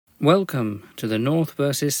Welcome to the North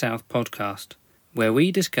vs. South podcast, where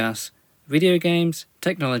we discuss video games,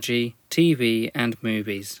 technology, TV and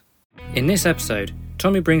movies. In this episode,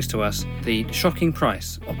 Tommy brings to us the shocking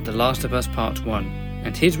price of The Last of Us Part 1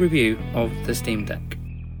 and his review of the Steam Deck.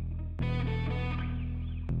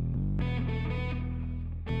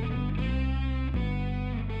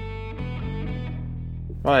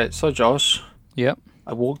 Right, so Josh, Yep.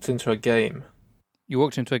 I walked into a game. You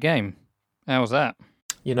walked into a game. How was that?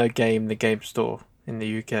 You know, the game store in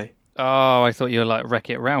the UK. Oh, I thought you were like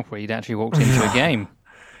Wreck-It Ralph, where you'd actually walked into a game.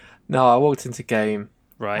 No, I walked into game,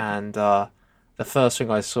 Right. and the first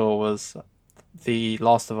thing I saw was The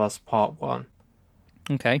Last of Us Part 1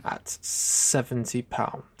 Okay. at £70.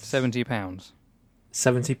 £70.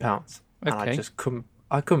 £70. And Okay.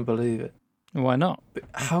 I couldn't believe it. Why not? But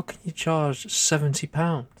how can you charge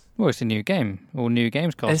 £70? Well, it's a new game. All new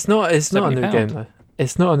games cost. It's not a new £70. game though.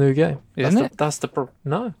 It's not a new game. Isn't That's the problem.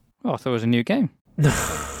 No. Oh, I thought it was a new game.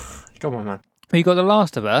 Come on, man. Well, you got The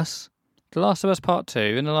Last of Us, The Last of Us Part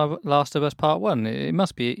 2, and The Last of Us Part 1. It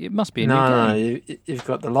must be a new game. No, you've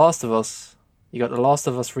got The Last of Us. You got The Last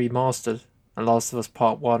of Us Remastered and Last of Us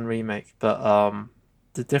Part 1 remake. But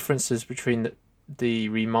the differences between the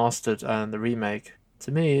remastered and the remake,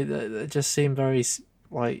 to me, they just seem very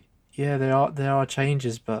like, yeah, there are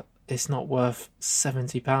changes, but it's not worth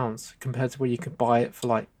 £70 compared to where you could buy it for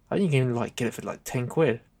like, I think you can like get it for like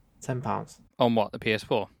 £10, £10. On what, the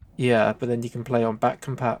PS4? Yeah, but then you can play on back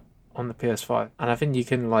compat on the PS5, and I think you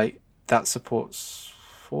can like that supports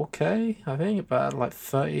 4K. I think about like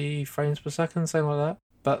 30 frames per second, something like that.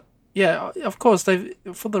 But yeah, of course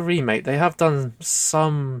for the remake they have done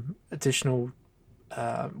some additional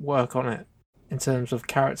work on it in terms of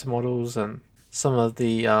character models, and some of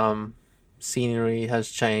the scenery has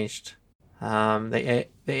changed. The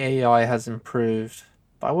AI has improved,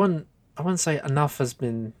 but I wouldn't say enough has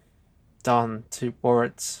been done to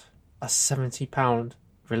warrant a £70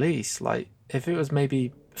 release. Like, if it was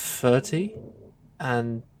maybe 30,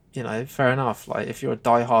 and you know, fair enough, like if you're a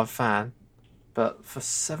die-hard fan, but for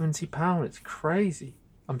 £70 it's crazy.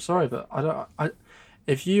 I'm sorry, but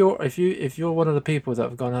if you're one of the people that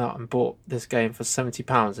have gone out and bought this game for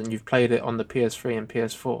 £70 and you've played it on the PS3 and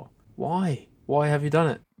PS4, why have you done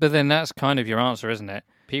it? But then that's kind of your answer, isn't it?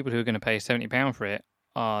 People who are going to pay £70 for it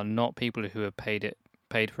are not people who have paid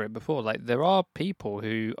for it before. Like, there are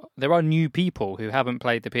new people who haven't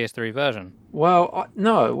played the PS3 version. Well,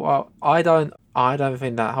 I don't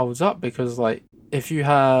think that holds up, because like, if you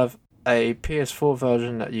have a PS4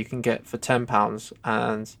 version that you can get for £10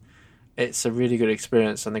 and it's a really good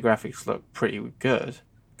experience and the graphics look pretty good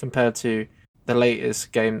compared to the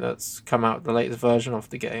latest game that's come out, the latest version of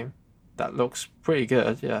the game that looks pretty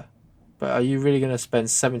good, yeah. But are you really going to spend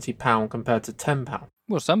 £70 compared to £10?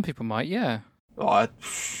 Well, some people might, yeah.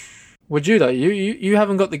 Would you though? You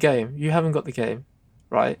haven't got the game. You haven't got the game,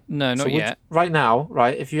 right? No, not yet. Right now,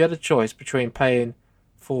 right? If you had a choice between paying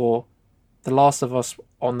for The Last of Us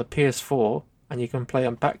on the PS4 and you can play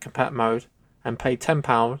on back compat mode and pay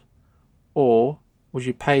 £10, or would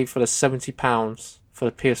you pay for the £70 for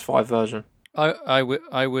the PS5 version? I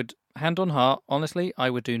would. Hand on heart, honestly, I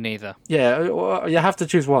would do neither. Yeah, well, you have to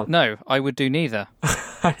choose one. No, I would do neither.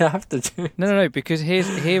 I have to choose. No, because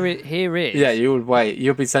here is. Yeah, you would wait.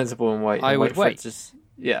 You'll be sensible and wait. I would for it wait.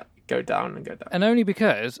 to go down and go down. And only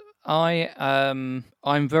because I'm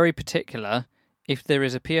very particular. If there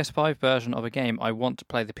is a PS5 version of a game, I want to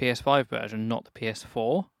play the PS5 version, not the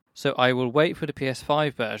PS4. So I will wait for the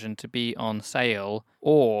PS5 version to be on sale,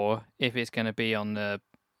 or if it's going to be on the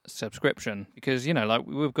subscription, because, you know, like,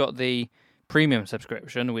 we've got the premium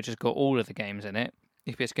subscription which has got all of the games in it.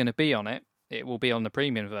 If it's going to be on it, it will be on the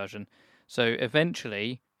premium version. So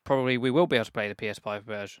eventually, probably we will be able to play the PS5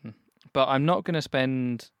 version, but I'm not going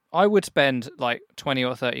to I would spend like 20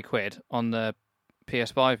 or 30 quid on the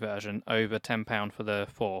PS5 version over £10 for the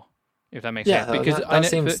 4, if that makes sense.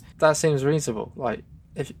 Because that seems reasonable. Like,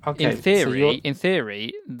 in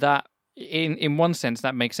theory, that in one sense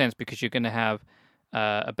that makes sense, because you're going to have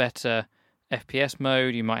a better FPS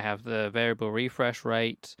mode. You might have the variable refresh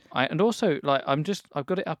rate, and also, like, I'm just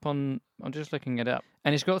looking it up,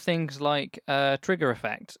 and it's got things like trigger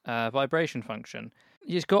effect, vibration function.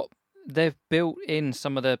 They've built in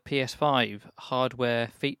some of the PS5 hardware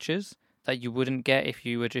features that you wouldn't get if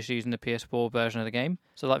you were just using the PS4 version of the game.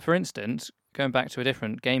 So, like, for instance, going back to a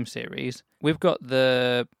different game series, we've got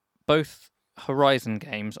both Horizon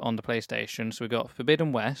games on the PlayStation. So we've got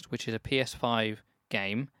Forbidden West, which is a PS5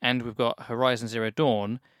 game, and we've got Horizon Zero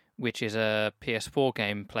Dawn, which is a PS4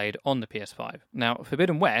 game played on the PS5. Now,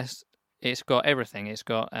 Forbidden West, it's got everything. It's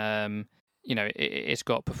got it's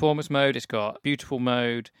got performance mode, it's got beautiful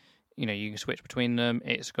mode. You can switch between them.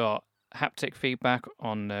 It's got haptic feedback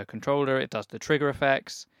on the controller. It does the trigger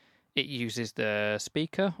effects. It uses the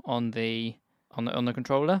speaker on the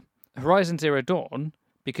controller. Horizon Zero Dawn,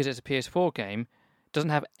 because it's a PS4 game, doesn't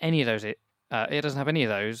have any of those. It doesn't have any of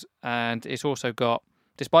those, and it's also got,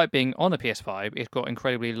 despite being on a PS5, it's got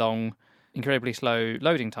incredibly slow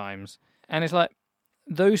loading times. And it's like,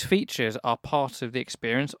 those features are part of the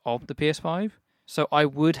experience of the PS5. So I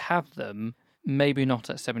would have them, maybe not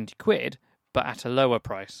at 70 quid, but at a lower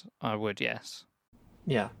price. I would, yes.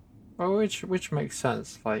 Yeah. Well, which makes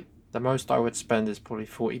sense. Like, the most I would spend is probably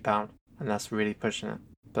 £40, and that's really pushing it.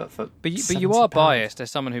 But you are biased as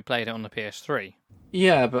someone who played it on the PS3.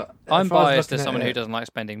 Yeah, but I'm biased as someone who doesn't like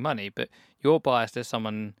spending money, but you're biased as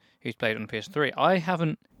someone who's played it on the PS3.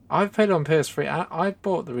 I've played it on PS3. And I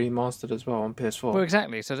bought the remastered as well on PS4. Well,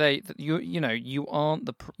 exactly. So you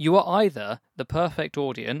are either the perfect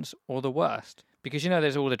audience or the worst, because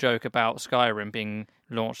there's all the joke about Skyrim being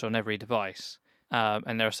launched on every device.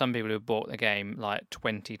 And there are some people who have bought the game like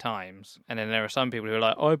 20 times. And then there are some people who are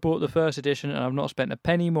like, I bought the first edition and I've not spent a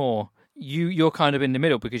penny more. You're kind of in the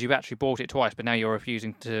middle because you've actually bought it twice, but now you're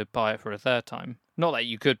refusing to buy it for a third time. Not that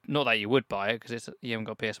you would buy it because you haven't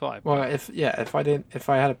got PS5. Well, if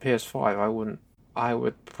I had a PS5, I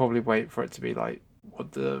would probably wait for it to be like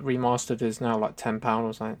what the remastered is now, like £10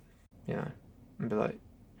 or something. And be like,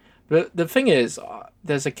 but the thing is,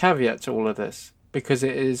 there's a caveat to all of this. Because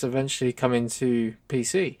it is eventually coming to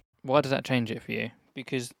PC. Why does that change it for you?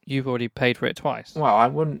 Because you've already paid for it twice. Well, I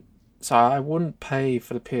wouldn't pay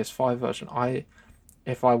for the PS5 version.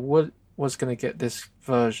 If I was going to get this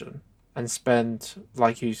version and spend,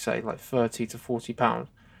 like you say, like £30 to £40,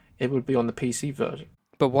 it would be on the PC version.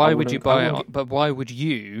 But why would you buy it? But why would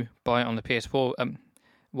you buy it on the PS4?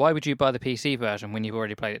 Why would you buy the PC version when you've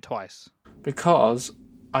already played it twice? Because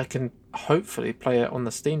I can hopefully play it on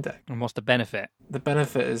the Steam Deck. And what's the benefit? The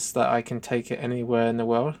benefit is that I can take it anywhere in the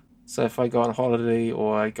world. So if I go on holiday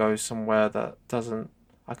or I go somewhere that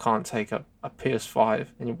I can't take a PS5.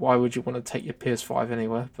 And why would you want to take your PS5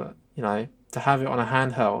 anywhere? But, to have it on a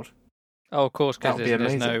handheld. Oh, of course, because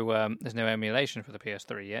there's no emulation for the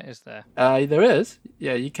PS3 yet, is there? There is.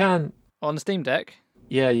 Yeah, you can. On the Steam Deck?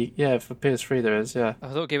 Yeah, for PS3 there is, yeah. I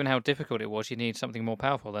thought given how difficult it was, you need something more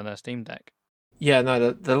powerful than a Steam Deck. Yeah,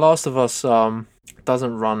 no, the Last of Us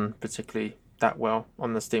doesn't run particularly that well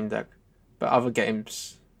on the Steam Deck, but other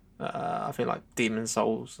games, I think like Demon's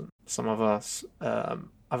Souls and some of us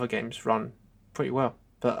other games run pretty well.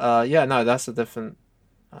 But no, that's a different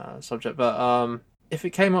subject. But if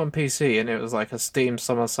it came out on PC and it was like a Steam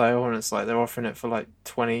summer sale and it's like they're offering it for like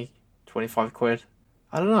 20, 25 quid,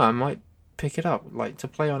 I don't know, I might pick it up. Like, to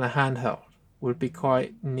play on a handheld would be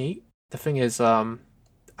quite neat. The thing is, I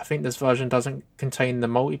think this version doesn't contain the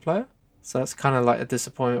multiplayer. So that's kind of like a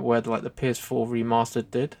disappointment where like the PS4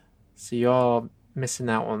 remastered did. So you are missing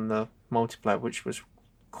out on the multiplayer, which was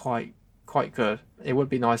quite good. It would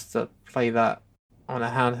be nice to play that on a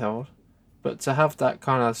handheld, but to have that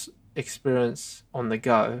kind of experience on the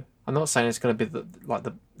go. I'm not saying it's going to be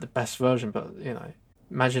the best version, but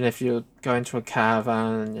imagine if you're going to a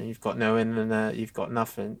caravan and you've got no internet, you've got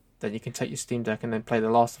nothing, then you can take your Steam Deck and then play The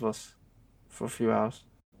Last of Us for a few hours.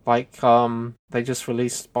 Like, they just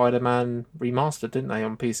released Spider-Man Remastered, didn't they,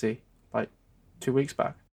 on PC, like 2 weeks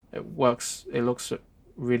back. It works, it looks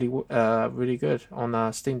really good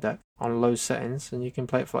on Steam Deck, on low settings, and you can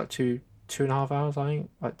play it for like 2.5 hours, I think,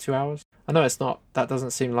 like 2 hours. I know that doesn't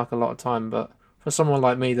seem like a lot of time, but for someone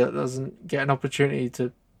like me that doesn't get an opportunity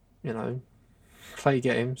to, play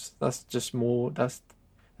games, that's just more, that's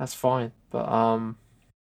fine. But,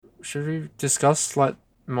 should we discuss, like,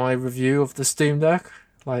 my review of the Steam Deck?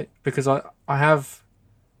 Like, because I have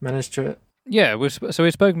managed to... Yeah, we've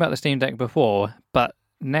spoken about the Steam Deck before, but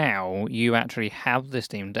now you actually have the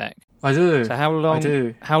Steam Deck. I do. So how long? I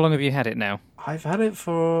do. How long have you had it now? I've had it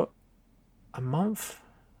for a month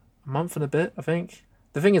and a bit, I think.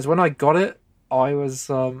 The thing is, when I got it, I was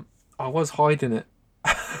hiding it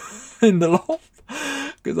in the loft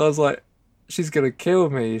because I was like, she's gonna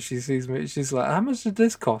kill me if she sees me. She's like, how much did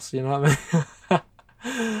this cost? You know what I mean?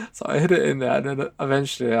 So I hid it in there, and then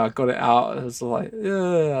eventually I got it out. And I was like,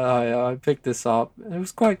 yeah, I picked this up. It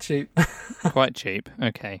was quite cheap. Quite cheap.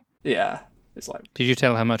 Okay. Yeah, it's like. Did you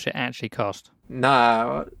tell her how much it actually cost?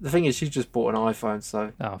 No, the thing is, she just bought an iPhone,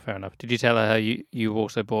 so. Oh, fair enough. Did you tell her you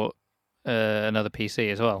also bought another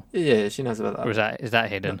PC as well? Yeah, she knows about that. Or is that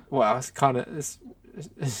hidden? Well, it's kind of it's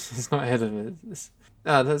not hidden.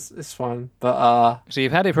 It's fine, but So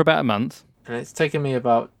you've had it for about a month, and it's taken me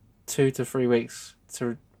about 2 to 3 weeks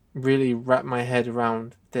to really wrap my head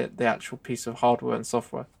around the actual piece of hardware and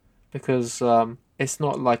software, because it's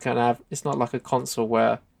not like it's not like a console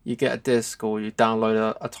where you get a disc or you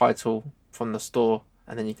download a title from the store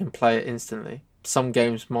and then you can play it instantly. Some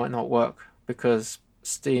games might not work because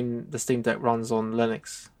the Steam Deck runs on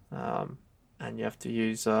Linux, and you have to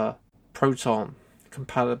use Proton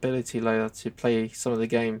compatibility layer to play some of the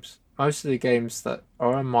games. Most of the games that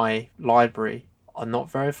are in my library are not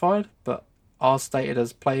verified, but are stated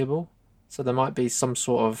as playable. So there might be some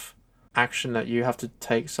sort of action that you have to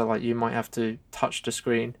take. So like you might have to touch the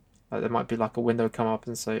screen. Like there might be like a window come up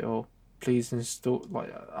and say, "Oh, please install."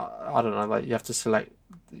 Like I don't know. Like you have to select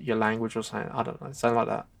your language or something. I don't know, something like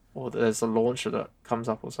that. Or there's a launcher that comes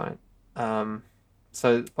up or something.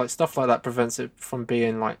 So like stuff like that prevents it from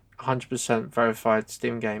being like 100% verified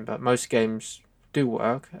Steam game. But most games do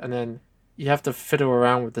work, and then you have to fiddle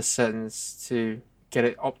around with the settings to get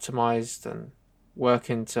it optimized and work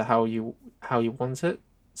into how you want it.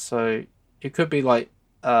 So it could be like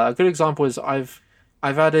a good example is I've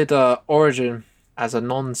added Origin as a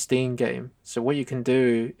non-Steam game. So what you can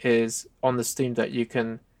do is on the Steam Deck you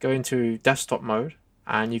can go into desktop mode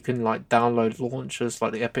and you can like download launchers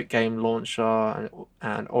like the Epic Game Launcher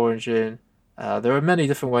and Origin. There are many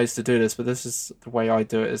different ways to do this, but this is the way I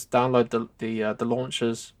do it: is download the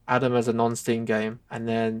launchers, add them as a non-Steam game, and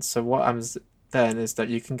then so what happens then is that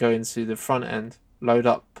you can go into the front end, load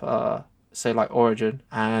up say like Origin,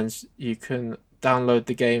 and you can download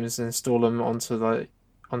the games and install them onto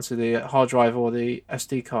the hard drive or the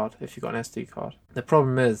SD card if you've got an SD card. The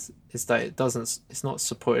problem is that it's not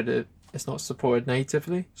supported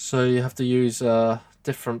natively, so you have to use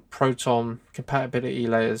different Proton compatibility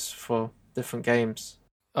layers for different games.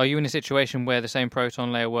 Are you in a situation where the same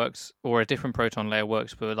Proton layer works, or a different Proton layer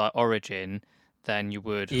works for like Origin than you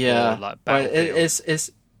would for like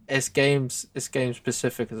Battlefield? It's games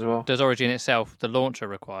specific as well. Does Origin itself, the launcher,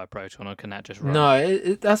 require Proton, or can that just run?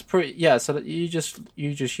 No, that's pretty. Yeah, so that you just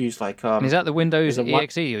use like. And is that the Windows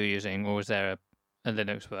EXE you're using, or is there a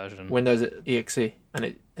Linux version? Windows EXE,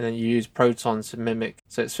 and then you use Proton to mimic.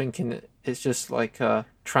 So it's thinking it's just like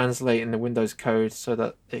translating the Windows code so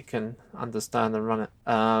that it can understand and run it.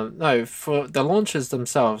 No, for the launchers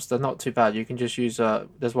themselves, they're not too bad. You can just use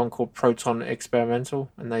there's one called Proton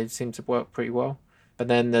Experimental, and they seem to work pretty well. But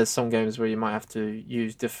then there's some games where you might have to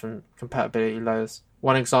use different compatibility layers.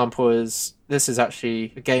 One example is, this is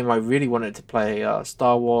actually a game I really wanted to play,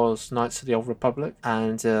 Star Wars Knights of the Old Republic,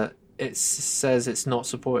 and it says it's not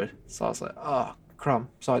supported. So I was like, oh, crumb.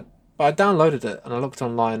 But I downloaded it and I looked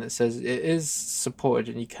online. It says it is supported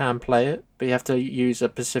and you can play it, but you have to use a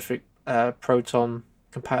specific Proton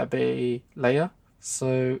compatibility layer.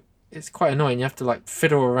 So it's quite annoying. You have to like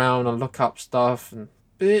fiddle around and look up stuff, and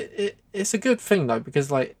it's a good thing though,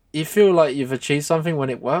 because like you feel like you've achieved something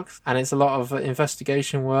when it works, and it's a lot of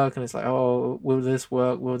investigation work, and it's like, oh, will this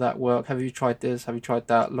work? Will that work? Have you tried this? Have you tried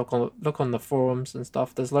that? Look on the forums and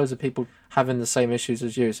stuff. There's loads of people having the same issues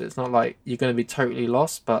as you, so it's not like you're going to be totally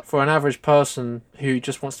lost. But for an average person who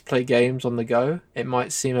just wants to play games on the go, it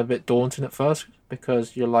might seem a bit daunting at first,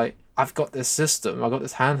 because you're like, I've got this system, I've got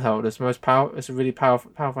this handheld, it's a really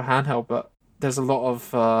powerful handheld, but there's a lot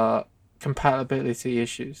of compatibility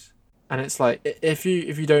issues, and it's like if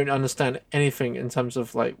you don't understand anything in terms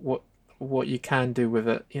of like what you can do with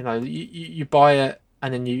it, you know, you buy it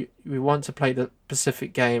and then you want to play the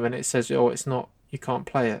specific game and it says, oh, it's not, you can't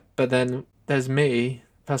play it. But then there's a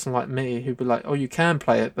person like me who'd be like, oh, you can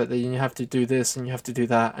play it, but then you have to do this and you have to do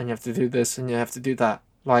that and you have to do this and you have to do that.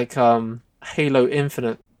 Like Halo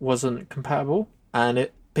Infinite wasn't compatible, and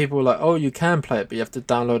people were like, oh, you can play it, but you have to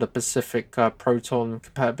download a specific Proton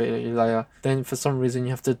compatibility layer. Then for some reason you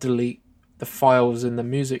have to delete the files in the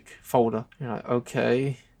music folder. You're like,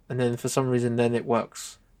 okay. And then for some reason then it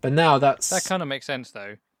works. But now that kind of makes sense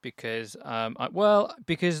though, because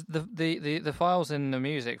because the files in the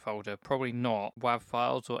music folder probably not WAV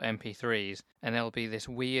files or MP3s, and there'll be this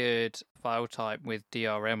weird file type with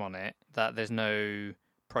DRM on it that there's no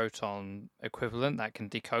Proton equivalent that can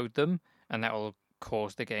decode them, and that will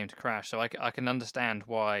cause the game to crash. So I can understand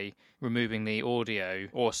why removing the audio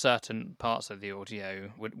or certain parts of the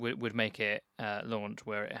audio would make it launch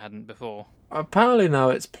where it hadn't before. Apparently now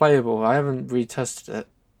it's playable. I haven't retested it.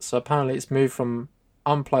 So apparently it's moved from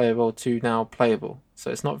unplayable to now playable.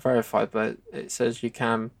 So it's not verified, but it says you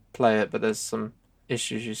can play it, but there's some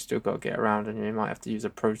issues you still got to get around, and you might have to use a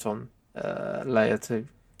Proton layer to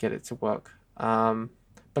get it to work.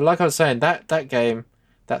 But like I was saying, that game,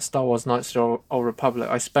 that Star Wars Knights of the Old Republic,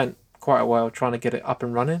 I spent quite a while trying to get it up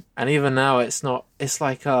and running. And even now it's not, it's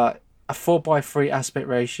like, I a 4:3 aspect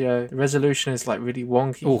ratio. The resolution is like really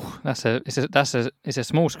wonky. Oh, it's a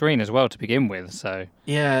small screen as well to begin with. So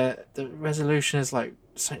yeah, the resolution is like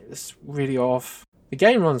it's really off. The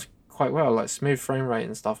game runs quite well, like smooth frame rate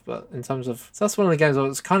and stuff. But in terms of, so that's one of the games I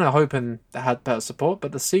was kind of hoping that had better support.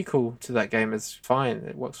 But the sequel to that game is fine.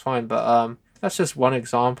 It works fine. But that's just one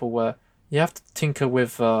example where you have to tinker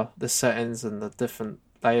with the settings and the different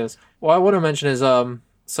layers. What I want to mention is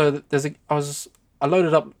so there's I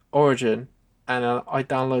loaded up Origin and I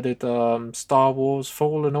downloaded Star Wars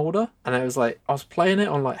Fallen Order, and it was like I was playing it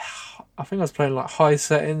on like I think I was playing like high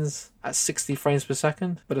settings at 60 frames per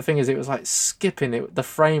second. But the thing is, it was like skipping it. The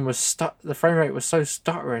frame rate was so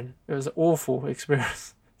stuttering. It was an awful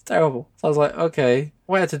experience. It's terrible. So I was like, okay,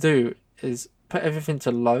 what I had to do is put everything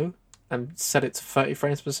to low and set it to 30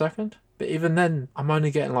 frames per second. But even then, I'm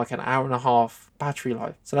only getting like an hour and a half battery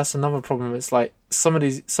life. So that's another problem. It's like some of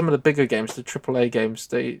the bigger games, the AAA games,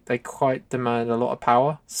 they quite demand a lot of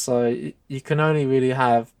power. So you can only really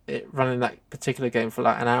have it running that particular game for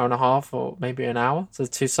like an hour and a half or maybe an hour. So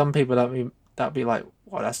to some people, that'd be like,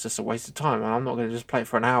 well, that's just a waste of time. And I'm not going to just play it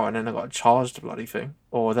for an hour and then I've got to charge the bloody thing.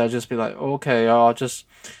 Or they'll just be like, okay, I'll just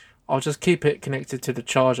keep it connected to the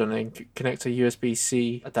charger and then connect a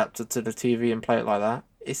USB-C adapter to the TV and play it like that.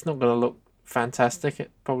 It's not going to look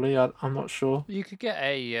fantastic, I'm not sure. You could get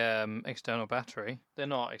a external battery. They're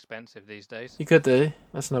not expensive these days. You could do.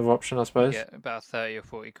 That's another option, I suppose. You get about 30 or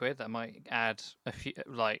 40 quid. That might add a few,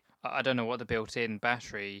 like, I don't know what the built-in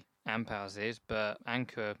battery amp hours is, but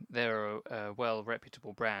Anker, they're a well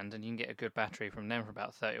reputable brand, and you can get a good battery from them for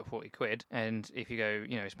about 30 or 40 quid. And if you go,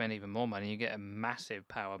 spend even more money, you get a massive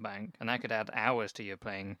power bank, and that could add hours to your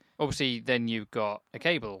playing. Obviously, then you've got a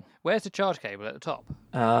cable. Where's the charge cable at the top?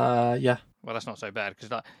 Yeah. Well, that's not so bad, because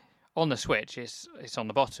like on the Switch, it's on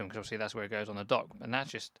the bottom, because obviously that's where it goes on the dock, and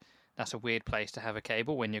that's a weird place to have a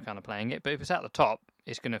cable when you're kind of playing it. But if it's at the top,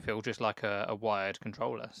 it's going to feel just like a wired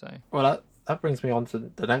controller. So well, that brings me on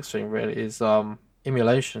to the next thing. Really, is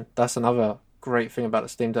emulation. That's another great thing about the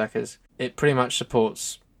Steam Deck is it pretty much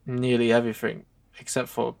supports nearly everything except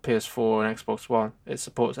for PS4 and Xbox One. It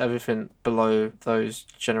supports everything below those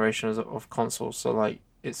generations of consoles. So like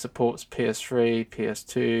it supports PS3,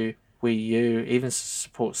 PS2. Wii U, even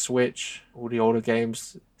supports Switch, all the older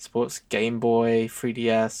games, supports Game Boy,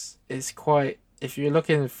 3DS. It's quite, if you're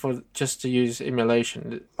looking for just to use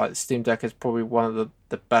emulation, like Steam Deck is probably one of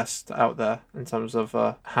the best out there in terms of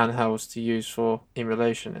handhelds to use for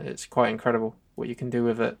emulation. It's quite incredible what you can do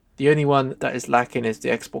with it. The only one that is lacking is the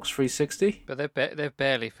Xbox 360. But they've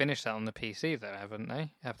barely finished that on the PC though, haven't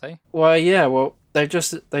they? Have they? Well, yeah. Well, they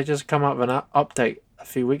just come up with an update a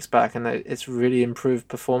few weeks back, and it's really improved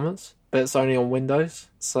performance. But it's only on Windows,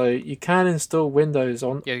 so you can install Windows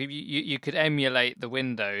on. Yeah, you could emulate the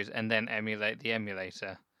Windows and then emulate the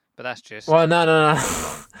emulator, but that's just. Well, no.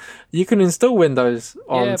 You can install Windows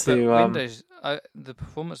onto. Yeah, but Windows. The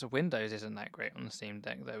performance of Windows isn't that great on the Steam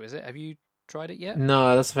Deck, though, is it? Have you tried it yet?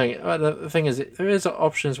 No, that's the thing. The thing is, there is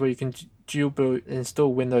options where you can dual boot,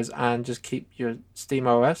 install Windows, and just keep your Steam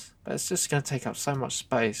OS, but it's just going to take up so much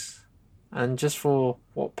space. And just for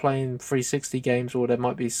playing 360 games, or there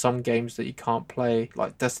might be some games that you can't play,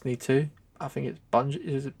 like Destiny 2. I think it's Bungie.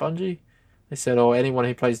 Is it Bungie? They said, anyone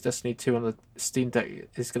who plays Destiny 2 on the Steam Deck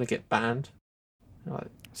is going to get banned. Like,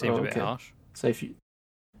 seems a bit harsh. So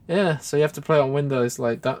so you have to play on Windows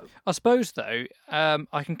like that. I suppose though,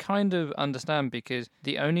 I can kind of understand, because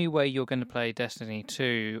the only way you're going to play Destiny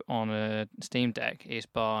 2 on a Steam Deck is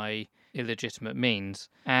by illegitimate means.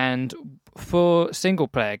 And for single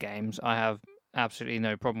player games, I have absolutely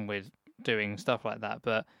no problem with doing stuff like that.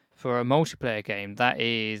 But for a multiplayer game, that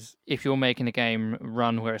is, if you're making a game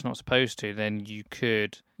run where it's not supposed to, then you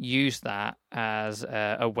could use that as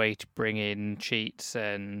a way to bring in cheats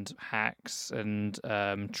and hacks and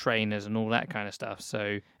trainers and all that kind of stuff.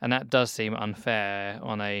 So, and that does seem unfair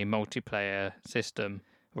on a multiplayer system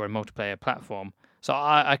or a multiplayer platform. So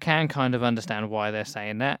I can kind of understand why they're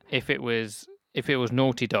saying that. If it was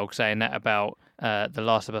Naughty Dog saying that about The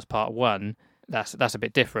Last of Us Part 1, that's a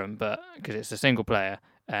bit different, but because it's a single player,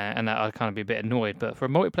 and that I'd kind of be a bit annoyed. But for a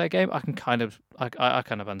multiplayer game, I can kind of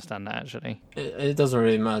understand that, actually. It doesn't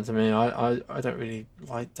really matter to me. I don't really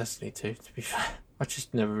like Destiny 2, to be fair. I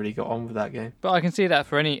just never really got on with that game. But I can see that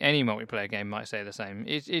for any multiplayer game might say the same.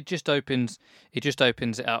 It just opens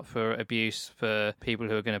it up for abuse for people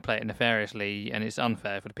who are going to play it nefariously, and it's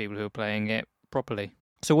unfair for the people who are playing it properly.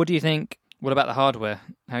 So what do you think? What about the hardware?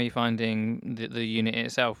 How are you finding the unit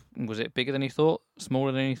itself? Was it bigger than you thought?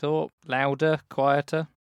 Smaller than you thought? Louder? Quieter?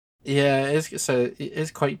 Yeah, it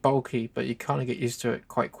is quite bulky, but you kind of get used to it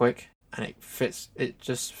quite quick. and it fits. It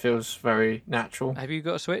just feels very natural. Have you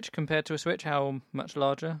got a Switch compared to a Switch? How much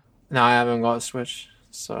larger? No, I haven't got a Switch,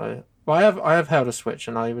 so well, I have held a Switch,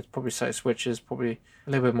 and I would probably say Switch is probably a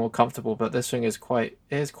little bit more comfortable. But this thing is quite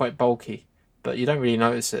bulky, but you don't really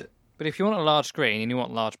notice it. But if you want a large screen and you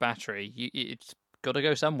want large battery, it's got to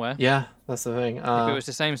go somewhere. Yeah, that's the thing. If it was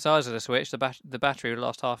the same size as the Switch, the battery would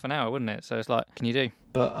last half an hour, wouldn't it? So it's like, what can you do?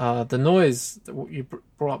 But the noise, you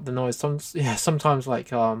brought up the noise. Sometimes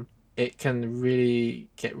like it can really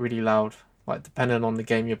get really loud. Like depending on the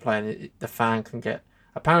game you're playing, the fan can get.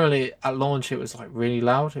 Apparently at launch it was like really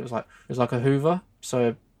loud. It was like a Hoover.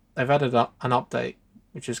 So they've added an update,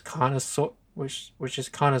 which is kind of which is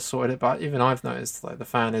kind of sorted it. But even I've noticed like the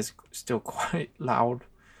fan is still quite loud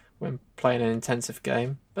when playing an intensive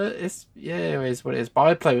game. But it is what it is. But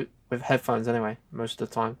I play with headphones anyway most of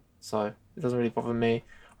the time, so it doesn't really bother me.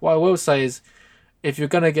 What I will say is, if you're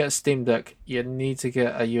gonna get a Steam Deck, you need to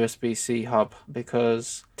get a USB-C hub,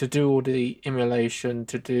 because to do all the emulation,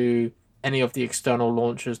 to do any of the external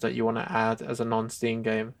launchers that you want to add as a non-Steam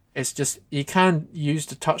game, it's just, you can use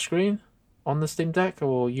the touchscreen on the Steam Deck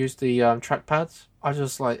or use the trackpads. I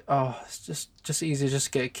just like, it's just easy,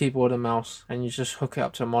 just get a keyboard and mouse and you just hook it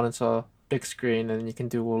up to a monitor, big screen, and you can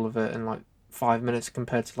do all of it in like 5 minutes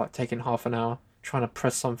compared to like taking half an hour trying to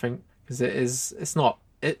press something, because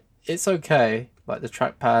it's okay, like the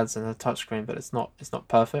trackpads and the touchscreen, but it's not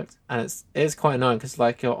perfect, and it's quite annoying because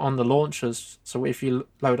like you're on the launchers. So if you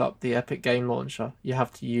load up the Epic Game Launcher, you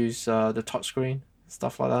have to use the touchscreen,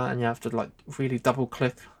 stuff like that, and you have to like really double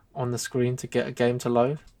click on the screen to get a game to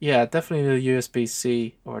load. Yeah, definitely the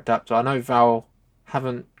USB-C or adapter. I know Valve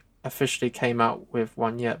haven't officially came out with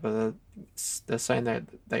one yet, but they're saying that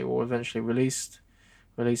they will eventually release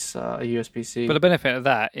a USB-C. But the benefit of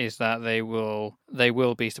that is that they will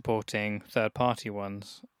be supporting third-party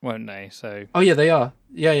ones, won't they? So they are.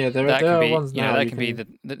 Yeah, there are ones now. That can be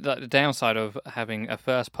the downside of having a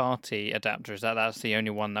first-party adapter, is that that's the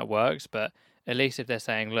only one that works. But at least if they're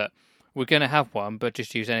saying, look, we're going to have one, but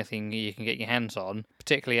just use anything you can get your hands on,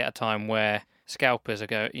 particularly at a time where scalpers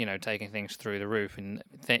are taking things through the roof, and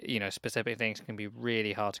specific things can be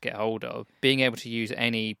really hard to get hold of. Being able to use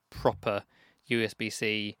any proper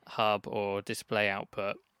USB-C hub or display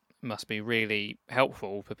output must be really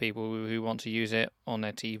helpful for people who want to use it on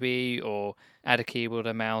their TV or add a keyboard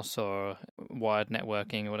and mouse or wired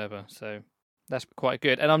networking or whatever. So that's quite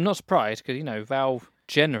good. And I'm not surprised because, Valve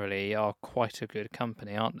generally are quite a good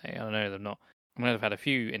company, aren't they? I know they've not. I know they've had a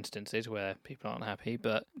few instances where people aren't happy,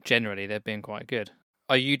 but generally they've been quite good.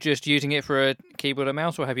 Are you just using it for a keyboard and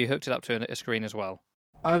mouse, or have you hooked it up to a screen as well?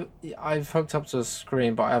 I've hooked up to a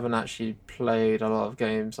screen, but I haven't actually played a lot of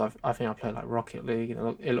games. I think I played like Rocket League,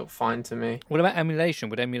 and it looked fine to me. What about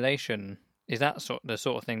emulation? Is that the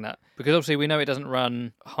sort of thing that, because obviously we know it doesn't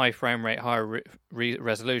run high frame rate, high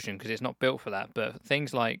resolution because it's not built for that. But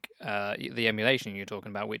things like the emulation you're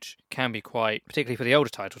talking about, which can be quite, particularly for the older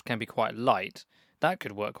titles, can be quite light. That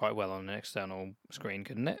could work quite well on an external screen,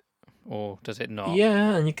 couldn't it? Or does it not?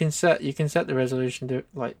 Yeah, and you can set the resolution to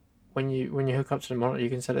like. When you hook up to the monitor, you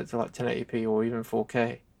can set it to like 1080p or even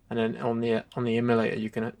 4K, and then on the emulator you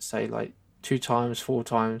can say like 2 times, 4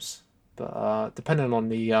 times, but depending on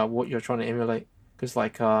the what you're trying to emulate, because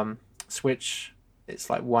like Switch, it's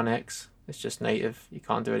like 1x, it's just native. You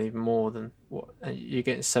can't do any more than what, and you're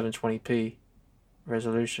getting 720p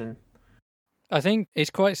resolution. I think it's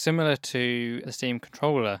quite similar to the Steam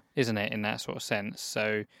controller, isn't it, in that sort of sense?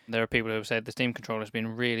 So there are people who have said the Steam controller has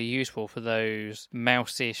been really useful for those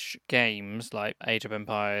mouse-ish games like Age of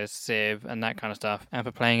Empires, Civ, and that kind of stuff, and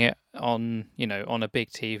for playing it on a big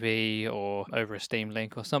TV or over a Steam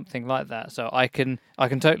Link or something like that. So I can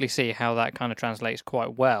totally see how that kind of translates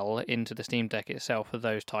quite well into the Steam Deck itself for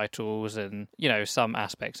those titles, and some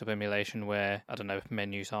aspects of emulation where, I don't know, if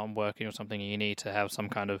menus aren't working or something, you need to have some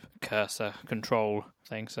kind of cursor control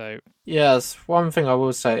thing. So yes, one thing I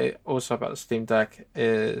will say also about the Steam Deck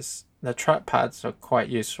is the trackpads are quite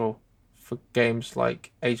useful for games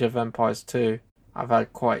like Age of Empires 2. I've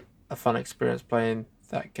had quite a fun experience playing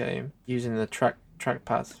that game using the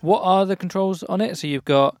trackpads. What are the controls on it? So you've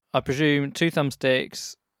got, I presume, 2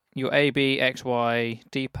 thumbsticks, your A, B, X, Y,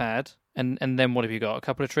 D-pad, and then what have you got? A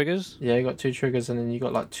couple of triggers? Yeah, you got 2 triggers, and then you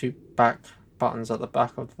got like 2 back buttons at the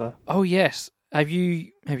back of the. Oh yes. Have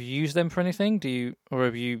you used them for anything?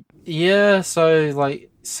 Have you? Yeah, so like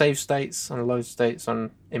save states and load states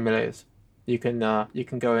on emulators. You can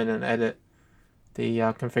go in and edit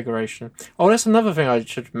the configuration. Oh, that's another thing I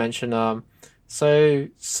should mention. So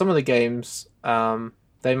some of the games,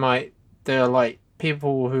 they're like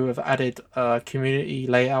people who have added community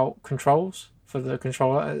layout controls for the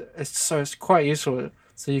controller. It's quite useful.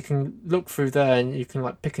 So you can look through there and you can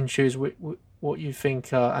like pick and choose what you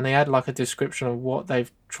think. And they add like a description of what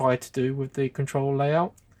they've tried to do with the control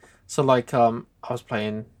layout. So like I was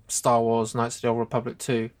playing Star Wars Knights of the Old Republic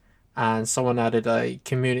 2, and someone added a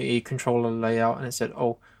community controller layout, and it said,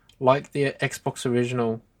 "Oh, like the Xbox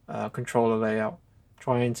original controller layout,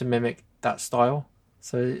 trying to mimic that style."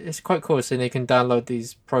 So it's quite cool. So you can download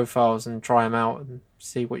these profiles and try them out and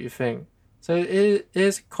see what you think. So it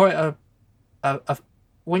is quite a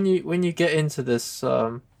when you get into this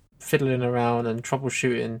fiddling around and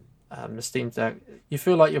troubleshooting the Steam Deck, you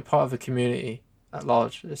feel like you're part of a community at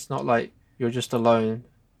large. It's not like you're just alone.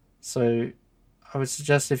 So I would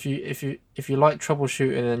suggest if you like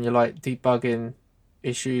troubleshooting and you like debugging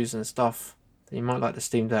issues and stuff, then you might like the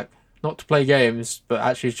Steam Deck. Not to play games, but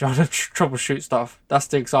actually trying to troubleshoot stuff. That's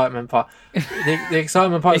the excitement part. The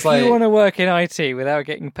excitement part is like... If you want to work in IT without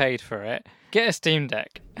getting paid for it, get a Steam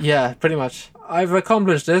Deck. Yeah, pretty much. I've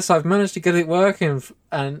accomplished this. I've managed to get it working,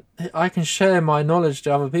 and I can share my knowledge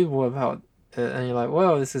to other people about it. And you're like,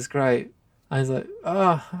 well, this is great. And he's like,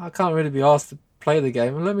 I can't really be asked to play the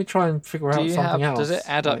game. Well, let me try and figure out something else. Does it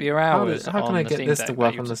add up your hours? How can I get this to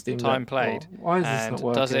work on the Steam Deck? Time played. Why is this not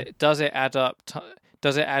working? Does it add up?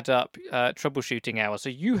 Does it add up troubleshooting hours? So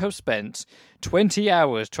you have spent 20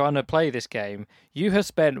 hours trying to play this game. You have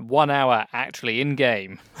spent 1 hour actually in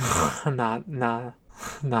game. Nah.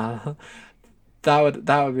 That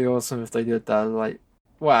would be awesome if they did that. Like,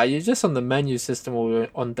 wow, you're just on the menu system or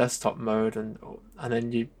on desktop mode, and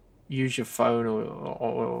then you use your phone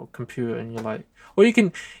or computer, and you're like, or you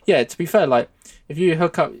can, yeah. To be fair, like if you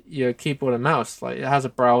hook up your keyboard and mouse, like it has a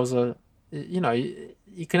browser,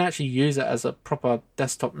 you can actually use it as a proper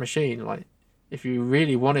desktop machine. Like if you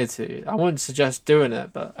really wanted to, I wouldn't suggest doing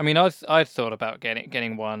it, but I mean, I'd thought about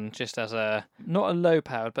getting one just as a not a low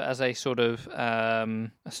powered, but as a sort of a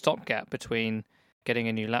stopgap between getting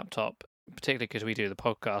a new laptop. Particularly because we do the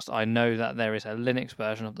podcast, I know that there is a Linux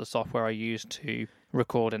version of the software I use to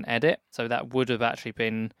record and edit. So that would have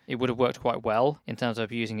worked quite well in terms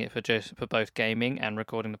of using it for both gaming and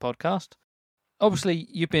recording the podcast. Obviously,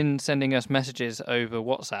 you've been sending us messages over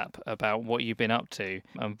WhatsApp about what you've been up to,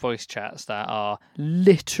 and voice chats that are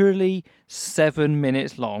literally 7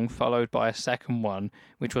 minutes long, followed by a second one,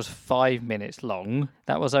 which was 5 minutes long.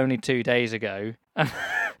 That was only 2 days ago.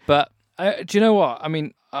 But do you know what? I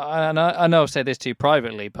mean, I know I've said this to you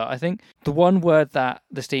privately, but I think the one word that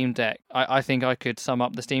the Steam Deck, I think I could sum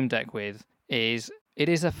up the Steam Deck with is, it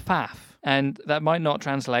is a faff. And that might not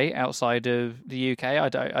translate outside of the UK, I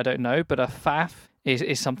don't know, but a faff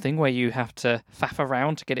is something where you have to faff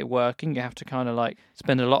around to get it working. You have to kind of like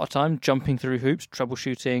spend a lot of time jumping through hoops,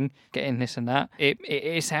 troubleshooting, getting this and that.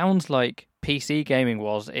 It sounds like PC gaming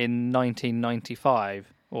was in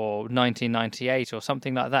 1995 or 1998 or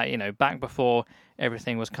something like that, back before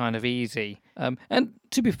everything was kind of easy. And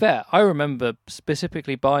to be fair, I remember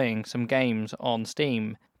specifically buying some games on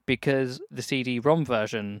Steam because the CD-ROM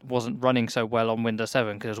version wasn't running so well on Windows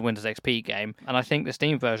 7 because it was a Windows XP game. And I think the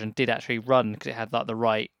Steam version did actually run because it had like the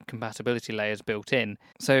right compatibility layers built in.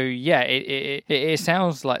 So yeah, it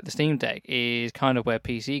sounds like the Steam Deck is kind of where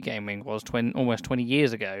PC gaming was almost 20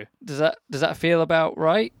 years ago. Does that feel about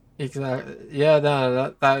right? Exactly. Yeah,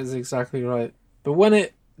 no, that is exactly right. But when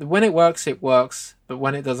it works, it works. But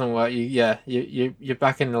when it doesn't work, you're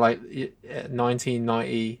back in like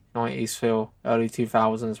 1990s feel, early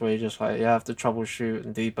 2000s, where you're just like you have to troubleshoot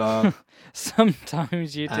and debug.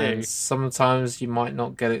 Sometimes you do. And sometimes you might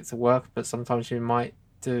not get it to work, but sometimes you might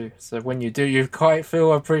do. So when you do, you quite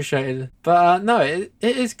feel appreciated. But no, it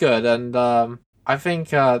is good, and I think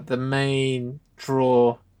the main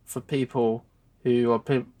draw for people who are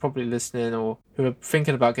probably listening or who are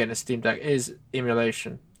thinking about getting a Steam Deck is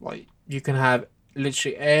emulation. Like, you can have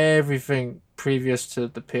literally everything previous to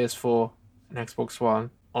the PS4 and Xbox One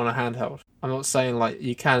on a handheld. I'm not saying like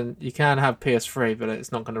you can have PS3, but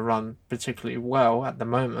it's not going to run particularly well at the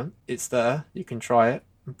moment. It's there. You can try it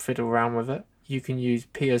and fiddle around with it. You can use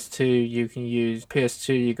PS2. You can use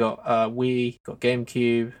PS2. You got Wii, got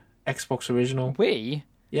GameCube, Xbox Original. Wii?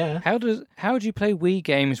 Yeah. How do you play Wii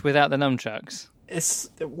games without the nunchucks? That's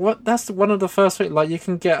one of the first things. Like you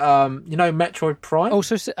can get Metroid Prime. Oh,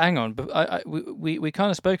 so hang on, but we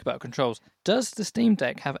kind of spoke about controls. Does the Steam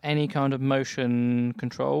Deck have any kind of motion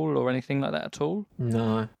control or anything like that at all?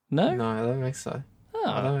 No, I don't think so. Oh.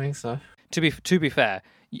 I don't think so. To be fair,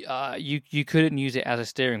 you couldn't use it as a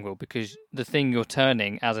steering wheel because the thing you're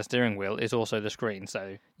turning as a steering wheel is also the screen.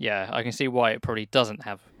 So yeah, I can see why it probably doesn't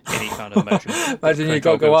have any kind of motion. Imagine you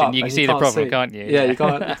got to go up. You can see the problem, can't you? Yeah, you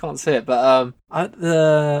can't see it. But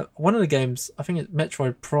one of the games, I think it's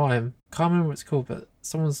Metroid Prime. Can't remember what it's called, but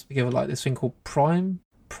someone's together like this thing called Prime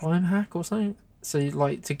Hack or something. So you,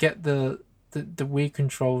 like, to get the Wii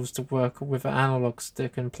controls to work with an analog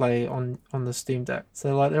stick and play on the Steam Deck.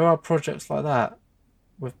 So like there are projects like that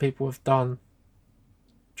with people have done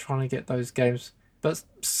trying to get those games. But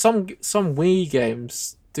some Wii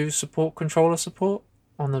games do support controller support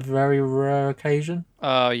on a very rare occasion.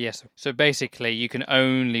 Oh yes. So basically, you can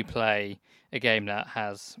only play a game that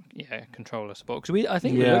has controller support. Because I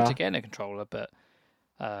think we looked at getting a controller, but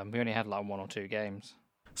we only had like 1 or 2 games.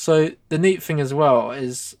 So the neat thing as well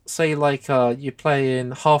is, say like you play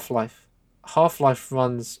in Half-Life. Half-Life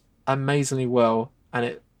runs amazingly well,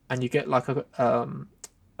 and you get like a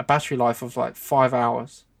battery life of like 5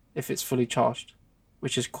 hours if it's fully charged,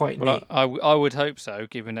 which is quite neat. I would hope so,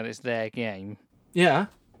 given that it's their game. Yeah,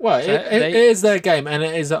 well, so it is their game, and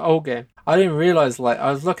it is an old game. I didn't realize, like,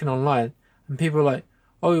 I was looking online, and people were like,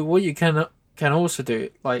 "Oh, what you can also do,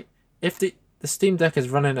 like, if the Steam Deck is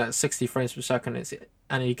running at 60 frames per second,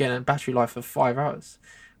 and you get a battery life of 5 hours,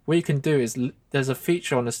 what you can do is there's a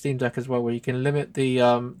feature on the Steam Deck as well where you can limit the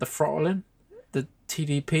throttling, the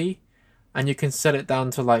TDP, and you can set it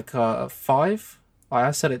down to like 5.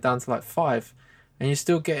 I set it down to like 5, and you're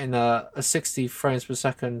still getting a 60 frames per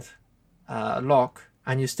second lock,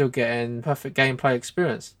 and you're still getting perfect gameplay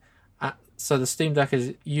experience. So the Steam Deck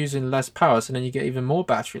is using less power, so then you get even more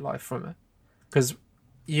battery life from it. Because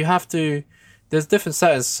you have to, there's different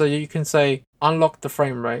settings, so you can say unlock the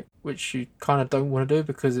frame rate, which you kind of don't want to do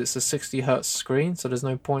because it's a 60 hertz screen, so there's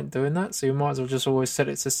no point doing that. So you might as well just always set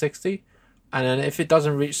it to 60. And then if it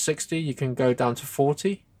doesn't reach 60, you can go down to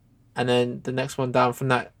 40. And then the next one down from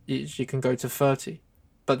that, you can go to 30.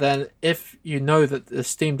 But then if you know that the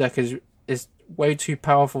Steam Deck is way too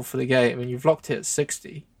powerful for the game and you've locked it at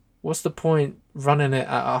 60, what's the point running it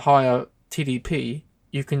at a higher TDP?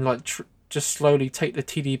 You can like just slowly take the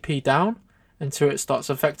TDP down until it starts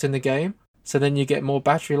affecting the game. So then you get more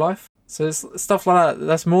battery life. So it's stuff like that.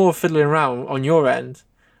 That's more fiddling around on your end.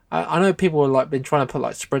 I know people have like been trying to put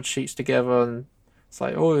like spreadsheets together, and it's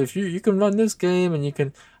like, oh, if you can run this game, and you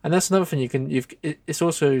can, and that's another thing you can. It's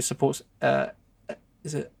also supports.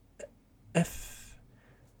 Is it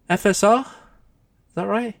FSR? Is that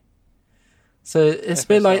right? So it's FSR, a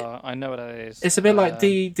bit like, I know what that is. It's a bit like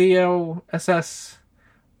DLSS.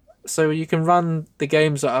 So you can run the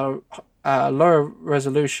games that are lower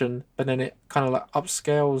resolution, but then it kind of like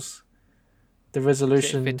upscales the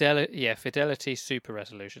resolution. Fidelity super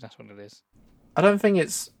resolution. That's what it is. I don't think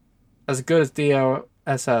it's as good as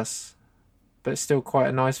DLSS, but it's still quite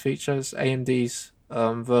a nice feature. It's AMD's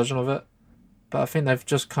version of it, but I think they've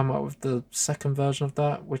just come up with the second version of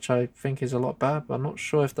that, which I think is a lot better. But I'm not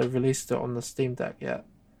sure if they've released it on the Steam Deck yet.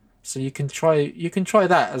 So you can try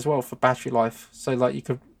that as well for battery life. So like you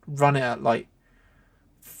could run it at like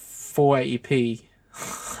 480p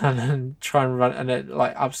and then try and run, and it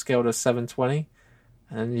like upscale to 720,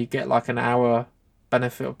 and you get like an hour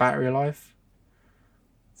benefit of battery life.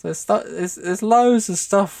 So there's loads of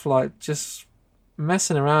stuff like just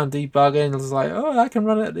messing around debugging. It's like, oh, I can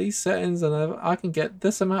run it at these settings and I can get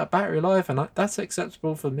this amount of battery life, and that's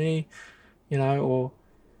acceptable for me, or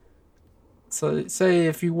so say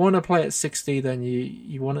if you want to play at 60, then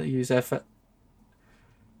you want to use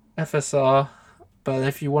FSR. But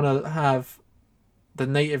if you want to have the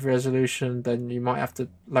native resolution, then you might have to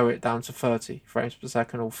lower it down to 30 frames per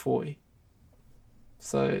second or 40.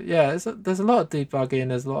 So yeah, there's a lot of debugging.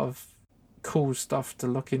 There's a lot of cool stuff to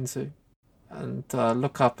look into and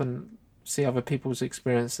look up and see other people's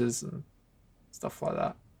experiences and stuff like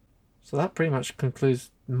that. So that pretty much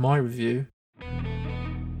concludes my review.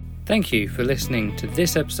 Thank you for listening to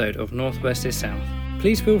this episode of Northwest is South.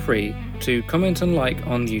 Please feel free to comment and like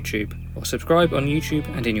on YouTube, or subscribe on YouTube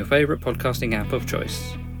and in your favourite podcasting app of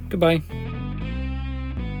choice. Goodbye.